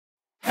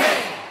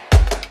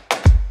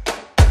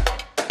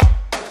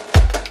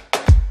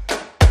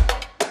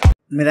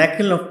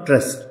Miracle of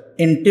Trust.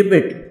 In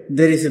Tibet,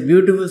 there is a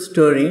beautiful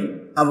story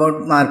about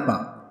Marpa.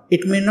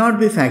 It may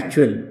not be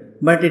factual,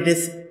 but it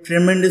is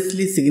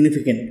tremendously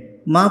significant.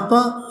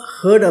 Marpa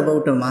heard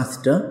about a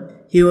master.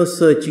 He was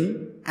searching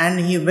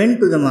and he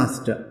went to the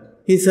master.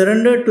 He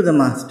surrendered to the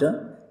master.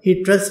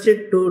 He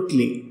trusted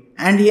totally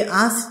and he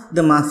asked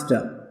the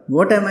master,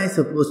 "What am I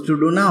supposed to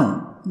do now?"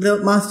 The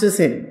master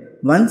said,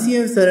 "Once you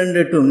have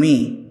surrendered to me,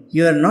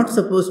 you are not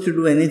supposed to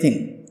do anything.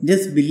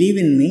 Just believe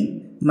in me.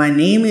 My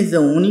name is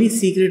the only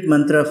secret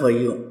mantra for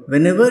you.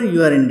 Whenever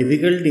you are in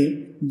difficulty,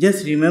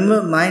 just remember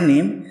my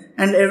name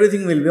and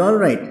everything will be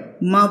alright."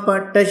 Marpa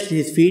touched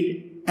his feet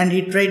and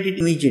he tried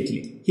it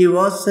immediately. He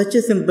was such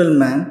a simple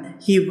man.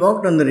 He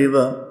walked on the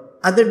river.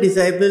 Other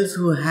disciples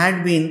who had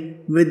been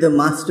with the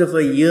master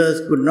for years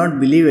could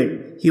not believe it.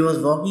 He was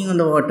walking on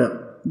the water.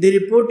 They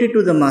reported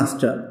to the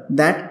master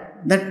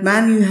that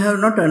man, you have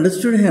not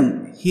understood him.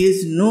 He is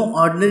no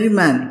ordinary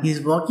man. He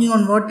is walking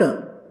on water.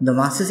 The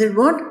master said,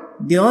 "What?"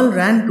 They all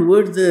ran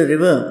towards the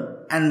river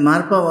and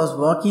Marpa was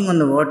walking on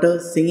the water,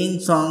 singing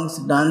songs,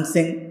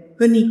 dancing.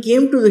 When he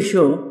came to the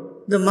shore,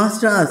 the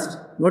master asked,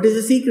 "What is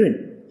the secret?"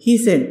 He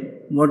said,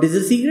 "What is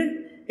the secret?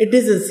 It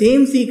is the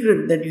same secret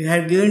that you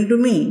had given to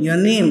me, your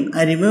name.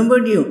 I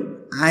remembered you.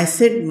 I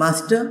said,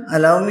 'Master,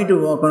 allow me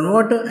to walk on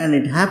water,' and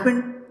it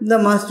happened."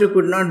 The master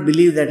could not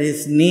believe that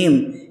his name,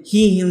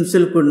 he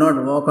himself could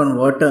not walk on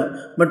water,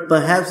 but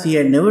perhaps he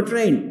had never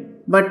tried.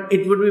 But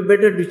it would be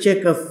better to check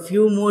a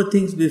few more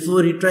things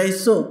before he tries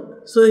so.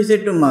 So he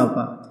said to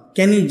Marpa,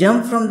 "Can you jump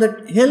from that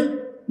hill?"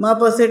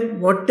 Marpa said,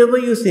 "Whatever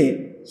you say."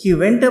 He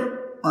went up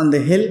on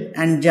the hill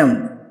and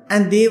jumped.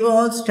 And they were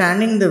all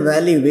standing in the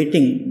valley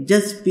waiting.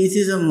 Just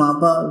pieces of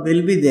Marpa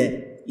will be there.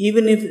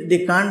 Even if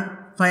they can't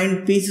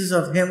find pieces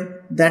of him,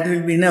 that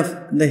will be enough.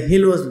 The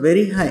hill was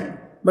very high.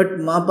 But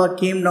Marpa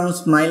came down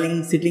smiling,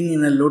 sitting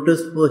in a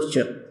lotus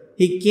posture.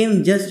 He came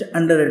just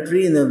under a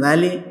tree in the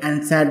valley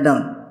and sat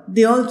down.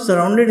 They all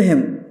surrounded him.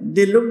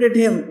 They looked at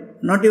him,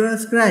 not even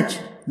a scratch.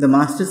 The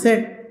master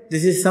said,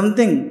 "This is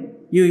something.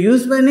 You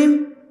used my name?"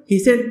 He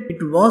said,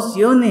 "It was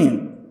your name."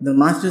 The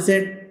master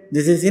said,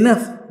 "This is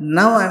enough.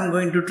 Now I am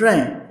going to try."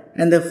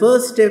 And the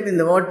first step in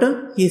the water,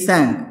 he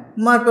sank.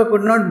 Marpa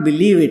could not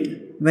believe it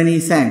when he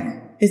sank.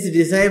 His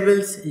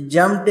disciples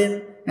jumped in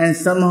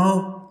and somehow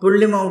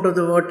pulled him out of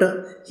the water.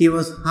 He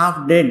was half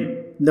dead.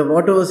 The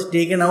water was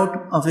taken out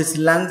of his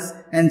lungs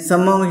and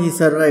somehow he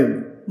survived.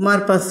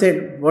 Marpa said,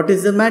 "What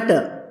is the matter?"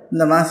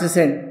 The master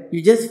said, "You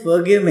just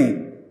forgive me.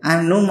 I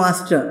am no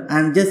master. I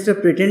am just a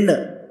pretender."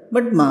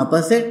 But Marpa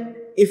said,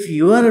 "If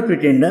you are a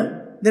pretender,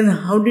 then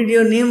how did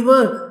your name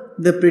work?"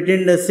 The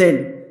pretender said,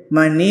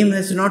 "My name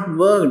has not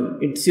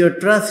worked. It's your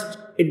trust.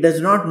 It does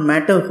not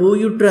matter who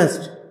you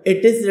trust.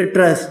 It is the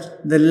trust,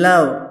 the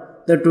love,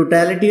 the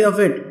totality of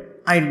it.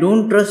 I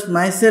don't trust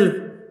myself.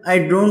 I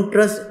don't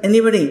trust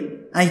anybody.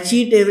 I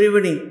cheat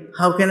everybody.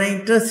 How can I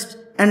trust?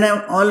 And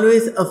I'm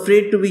always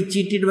afraid to be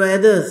cheated by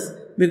others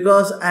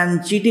because I'm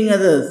cheating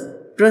others.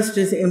 Trust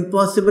is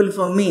impossible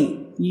for me.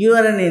 You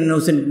are an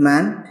innocent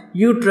man.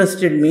 You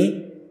trusted me.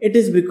 It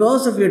is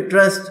because of your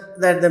trust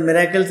that the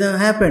miracles have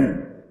happened.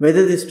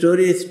 Whether the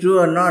story is true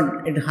or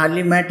not, it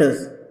hardly matters.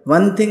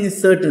 One thing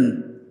is certain,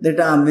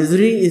 that our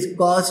misery is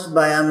caused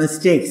by our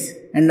mistakes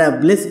and our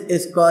bliss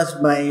is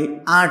caused by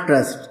our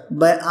trust,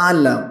 by our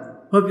love.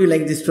 Hope you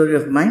like this story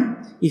of mine.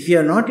 If you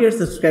are not yet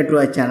subscribed to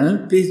our channel,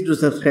 please do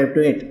subscribe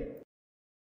to it.